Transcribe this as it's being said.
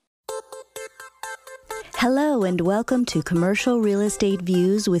Hello and welcome to Commercial Real Estate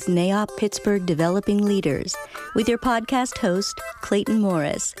Views with NAIOP Pittsburgh Developing Leaders with your podcast host, Clayton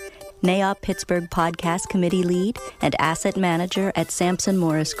Morris, NAIOP Pittsburgh Podcast Committee Lead and Asset Manager at Sampson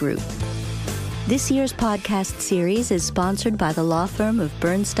Morris Group. This year's podcast series is sponsored by the law firm of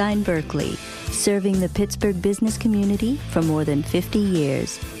Bernstein Berkeley, serving the Pittsburgh business community for more than 50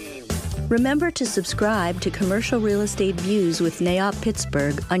 years. Remember to subscribe to Commercial Real Estate Views with NAIOP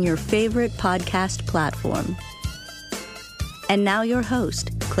Pittsburgh on your favorite podcast platform. And now your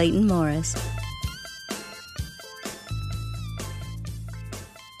host, Clayton Morris.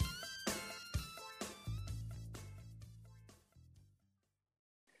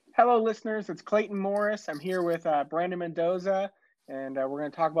 Hello, listeners. It's Clayton Morris. I'm here with Brandon Mendoza, and we're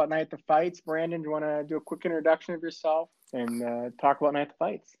going to talk about Night at the Fights. Brandon, do you want to do a quick introduction of yourself and talk about Night at the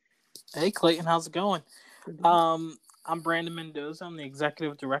Fights? Hey, Clayton, how's it going? I'm Brandon Mendoza. I'm the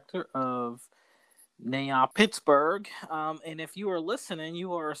executive director of NAIOP Pittsburgh. And if you are listening,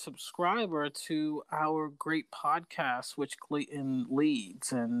 you are a subscriber to our great podcast, which Clayton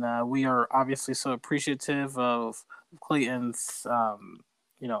leads. And we are obviously so appreciative of Clayton's,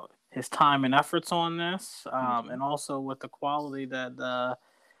 his time and efforts on this, and also with the quality that,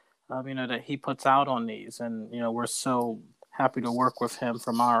 that he puts out on these. And, we're so happy to work with him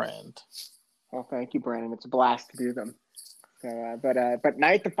from our end. Well, thank you, Brandon. It's a blast to do them. But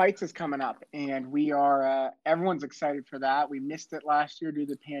Night at the Fights is coming up, and we are everyone's excited for that. We missed it last year due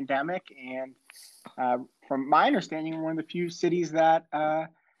to the pandemic, and from my understanding, we're one of the few cities that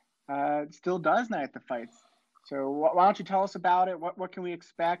still does Night at the Fights. So why don't you tell us about it? What can we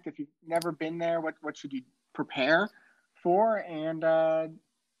expect? If you've never been there, what should you prepare for, and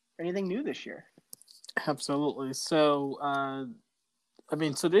anything new this year? Absolutely. So,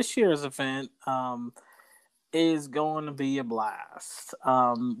 so this year's event is going to be a blast.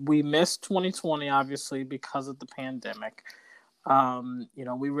 We missed 2020, obviously, because of the pandemic.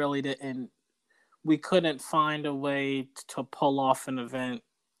 We really didn't. We couldn't find a way to pull off an event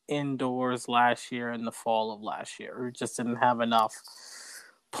indoors last year in the fall of last year. We just didn't have enough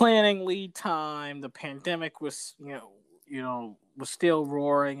planning lead time. The pandemic was, was still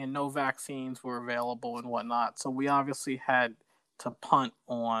roaring and no vaccines were available and whatnot. So we obviously had to punt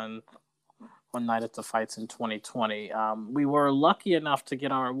on Night at the Fights in 2020. We were lucky enough to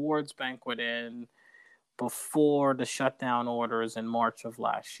get our awards banquet in before the shutdown orders in March of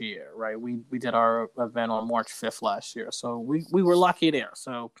last year, right? We did our event on March 5th last year. So we were lucky there.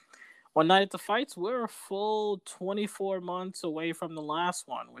 So on Night at the Fights, we're a full 24 months away from the last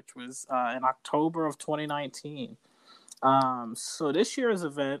one, which was in October of 2019. So this year's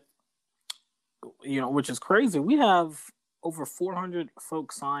event, which is crazy, we have over 400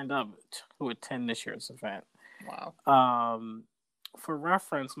 folks signed up to attend this year's event. Wow. For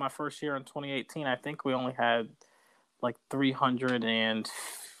reference, my first year in 2018, I think we only had like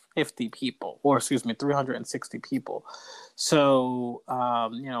 350 people, or 360 people. So,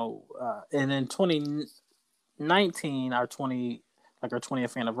 and in 2019, our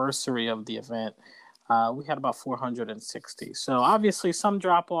 20th anniversary of the event, we had about 460. So obviously some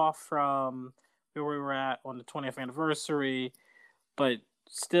drop off from where we were at on the 20th anniversary, but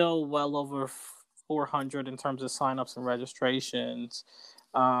still well over 400 in terms of signups and registrations.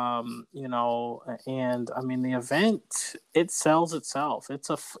 And the event, it sells itself.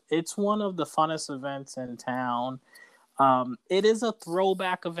 It's one of the funnest events in town. It is a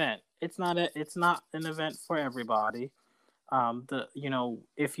throwback event. It's not an event for everybody.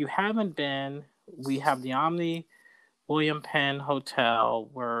 If you haven't been, we have the Omni William Penn Hotel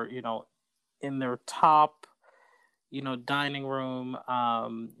where, in their top, dining room,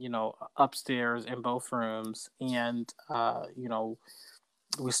 upstairs in both rooms. And,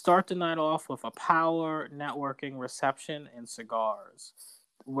 we start the night off with a power networking reception and cigars.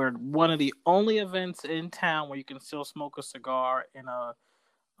 We're one of the only events in town where you can still smoke a cigar in a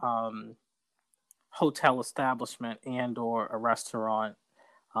hotel establishment and or a restaurant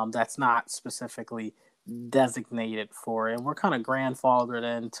that's not specifically designated for it. And we're kind of grandfathered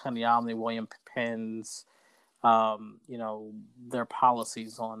into the Omni William Penn's, their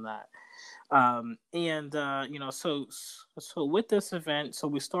policies on that. So with this event, so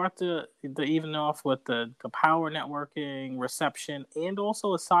we start the evening off with the power networking reception and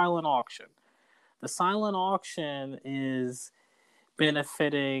also a silent auction. The silent auction is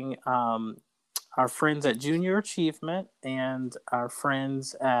benefiting our friends at Junior Achievement and our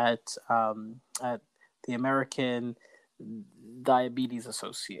friends at the American Diabetes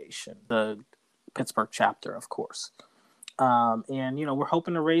Association, the Pittsburgh chapter, of course. We're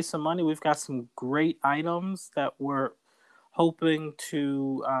hoping to raise some money. We've got some great items that we're hoping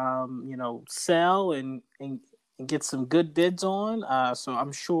to sell and get some good bids on. So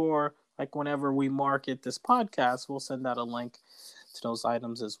I'm sure, like, whenever we market this podcast, we'll send out a link to those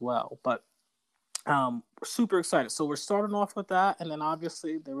items as well. But we're super excited. So we're starting off with that, and then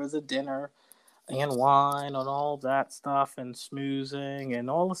obviously there is a dinner and wine and all that stuff, and smoozing and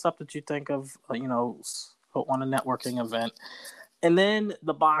all the stuff that you think of, on a networking event. And then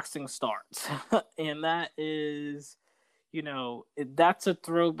the boxing starts, and that is, that's a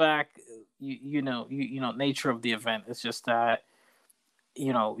throwback, nature of the event. It's just that,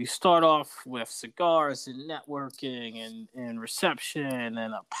 you start off with cigars and networking and reception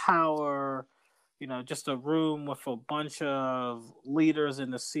and a power, just a room with a bunch of leaders in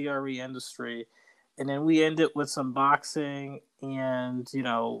the CRE industry. And then we end it with some boxing and,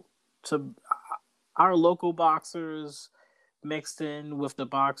 to our local boxers mixed in with the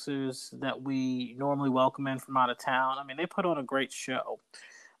boxers that we normally welcome in from out of town. I mean, they put on a great show.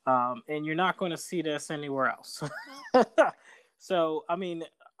 And you're not going to see this anywhere else. So, I mean,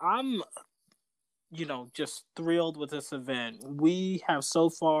 I'm, just thrilled with this event. We have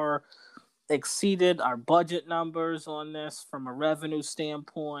so far exceeded our budget numbers on this from a revenue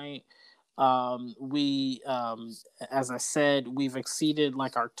standpoint. We, as I said, we've exceeded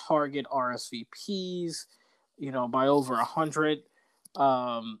like our target RSVPs, by over 100.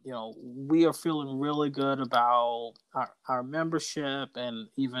 We are feeling really good about our membership and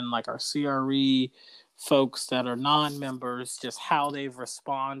even like our CRE folks that are non-members, just how they've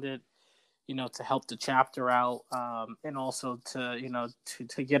responded, to help the chapter out, and also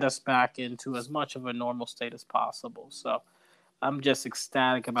to get us back into as much of a normal state as possible. So I'm just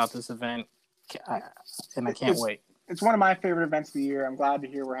ecstatic about this event, and I can't wait. It's one of my favorite events of the year. I'm glad to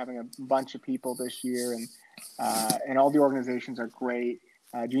hear we're having a bunch of people this year, and all the organizations are great.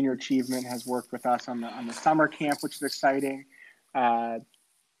 Junior Achievement has worked with us on the summer camp, which is exciting. But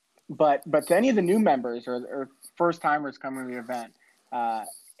to any of the new members or first timers coming to the event,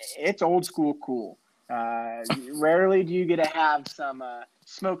 it's old school cool. Rarely do you get to have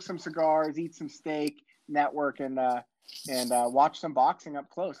smoke some cigars, eat some steak, network, and watch some boxing up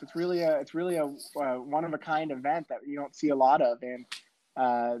close. It's really a one of a kind event that you don't see a lot of. And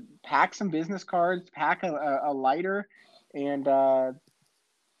pack some business cards, pack a lighter, and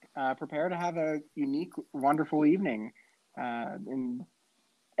prepare to have a unique, wonderful evening. And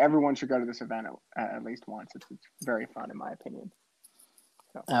everyone should go to this event at least once. It's very fun, in my opinion.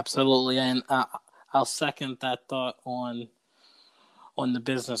 So. Absolutely, and I'll second that thought on the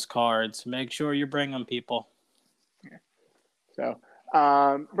business cards. Make sure you bring them, people. Yeah. So,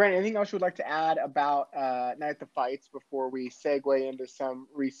 Brandon, anything else you would like to add about Night at the Fights before we segue into some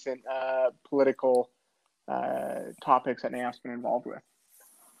recent political topics that NAIOP's been involved with?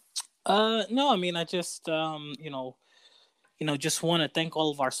 No, I mean, I just, just want to thank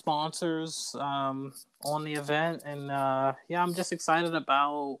all of our sponsors on the event. And, I'm just excited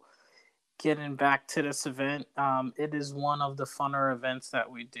about getting back to this event. It is one of the funner events that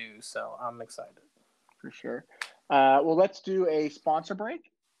we do, so I'm excited. For sure. Well, let's do a sponsor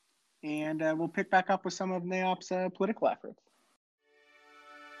break, and we'll pick back up with some of NAIOP's political efforts.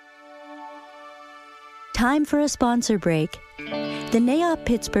 Time for a sponsor break. The NAIOP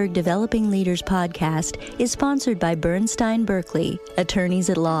Pittsburgh Developing Leaders podcast is sponsored by Bernstein Berkeley, Attorneys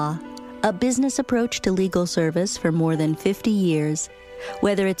at Law, a business approach to legal service for more than 50 years.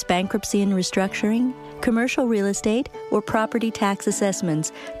 Whether it's bankruptcy and restructuring, commercial real estate, or property tax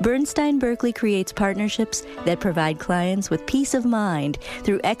assessments, Bernstein Berkeley creates partnerships that provide clients with peace of mind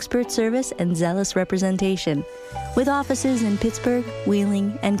through expert service and zealous representation, with offices in Pittsburgh,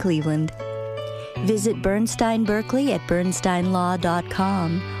 Wheeling, and Cleveland. Visit Bernstein Berkeley at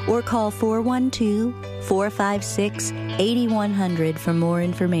bernsteinlaw.com or call 412-456-8100 for more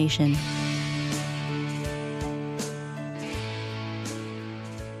information.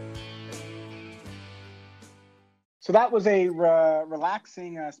 So that was a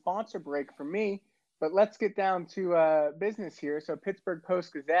relaxing sponsor break for me, but let's get down to business here. So Pittsburgh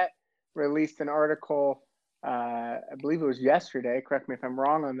Post-Gazette released an article, I believe it was yesterday, correct me if I'm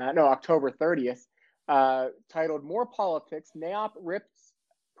wrong on that, no, October 30th, titled More Politics, NAIOP Rips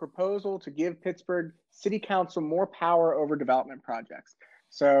Proposal to Give Pittsburgh City Council More Power Over Development Projects.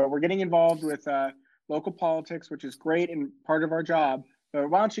 So we're getting involved with local politics, which is great and part of our job. But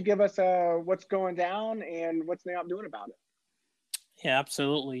why don't you give us what's going down and what's NAIOP doing about it? Yeah,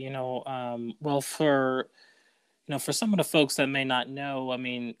 absolutely. Well, for some of the folks that may not know, I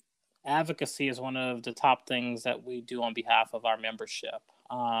mean, advocacy is one of the top things that we do on behalf of our membership.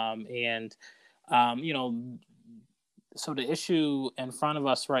 So the issue in front of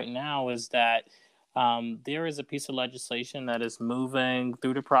us right now is that there is a piece of legislation that is moving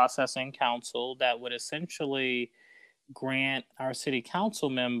through the process in council that would essentially grant our city council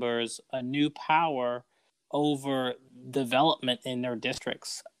members a new power over development in their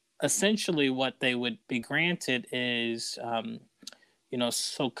districts. Essentially, what they would be granted is,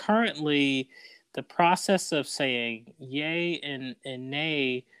 so currently the process of saying yay and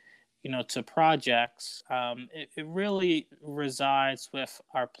nay, to projects, it really resides with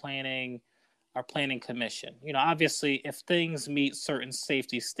our planning commission. Obviously, if things meet certain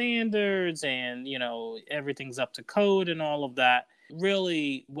safety standards and, everything's up to code and all of that,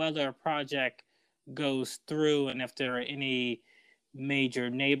 really whether a project goes through and if there are any major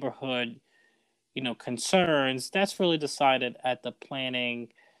neighborhood, concerns, that's really decided at the planning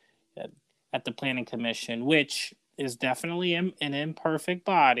commission, which is definitely an imperfect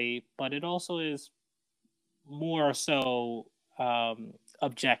body, but it also is more so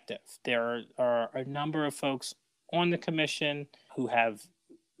objective. There are a number of folks on the commission who have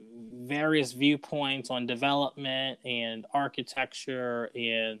various viewpoints on development and architecture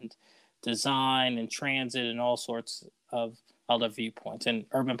and design and transit and all sorts of other viewpoints and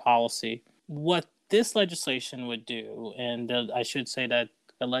urban policy. What this legislation would do, and I should say that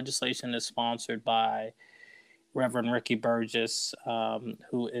the legislation is sponsored by Reverend Ricky Burgess,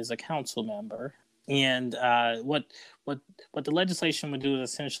 who is a council member. And what the legislation would do is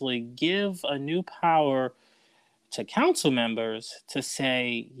essentially give a new power to council members to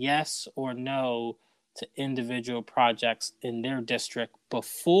say yes or no to individual projects in their district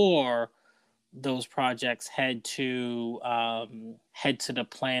before those projects head to the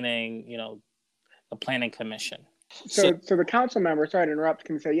planning, the planning commission. So the council member, sorry to interrupt,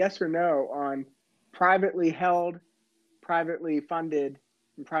 can say yes or no on privately held, privately funded,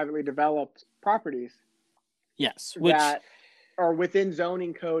 and privately developed properties. Yes, that are within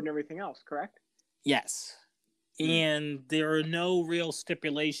zoning code and everything else, correct? Yes. And there are no real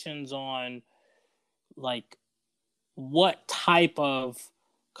stipulations on like what type of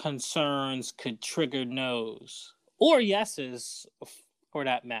concerns could trigger no's or yeses for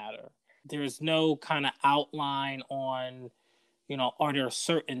that matter. There's no kind of outline on, are there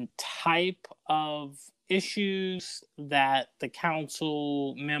certain type of issues that the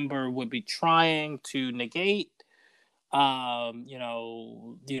council member would be trying to negate? Are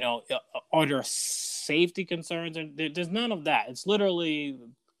there safety concerns? There's none of that. It's literally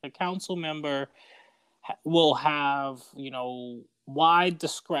the council member will have, wide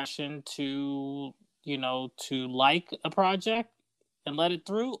discretion to like a project and let it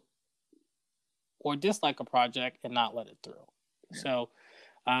through, or dislike a project and not let it through. So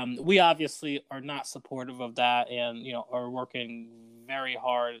we obviously are not supportive of that and, are working very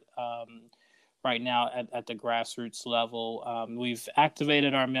hard right now at the grassroots level. We've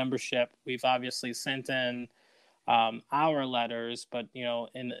activated our membership. We've obviously sent in our letters, but,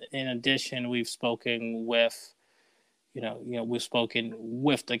 in addition, we've spoken with, we've spoken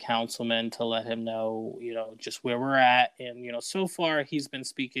with the councilman to let him know, just where we're at. And, so far he's been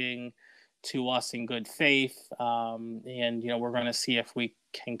speaking to us in good faith. And, we're going to see if we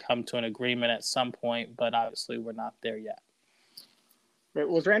can come to an agreement at some point, but obviously we're not there yet.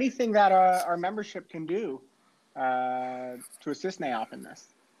 Was there anything that our membership can do to assist NAIOP in this?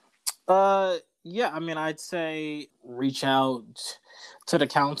 Yeah, I'd say reach out to the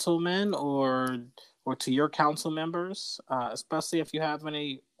councilman or to your council members, especially if you have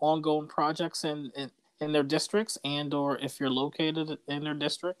any ongoing projects in their districts and or if you're located in their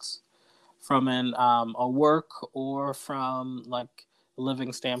districts from a work or from like a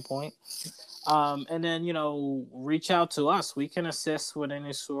living standpoint. And then, reach out to us. We can assist with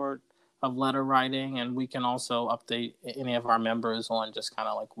any sort of letter writing, and we can also update any of our members on just kind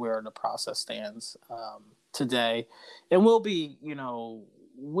of like where the process stands today. And we'll be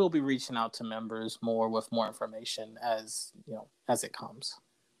reaching out to members with more information as it comes.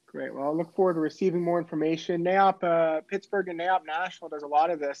 Great. Well, I look forward to receiving more information. NAIOP Pittsburgh and NAIOP Nashville does a lot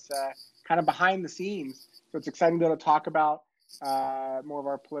of this kind of behind the scenes. So it's exciting to be able to talk about more of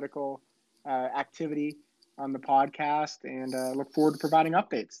our political activity on the podcast, and look forward to providing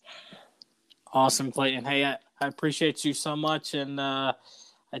updates. Awesome, Clayton. Hey, I appreciate you so much, and I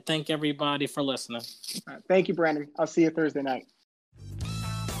thank everybody for listening. Thank you, Brandon. I'll see you Thursday night.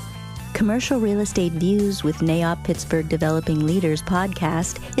 Commercial Real Estate Views with NAIOP Pittsburgh Developing Leaders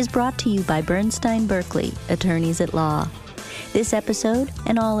podcast is brought to you by Bernstein Berkeley, attorneys at law. This episode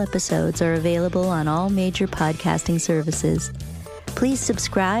and all episodes are available on all major podcasting services. Please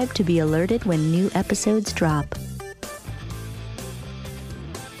subscribe to be alerted when new episodes drop.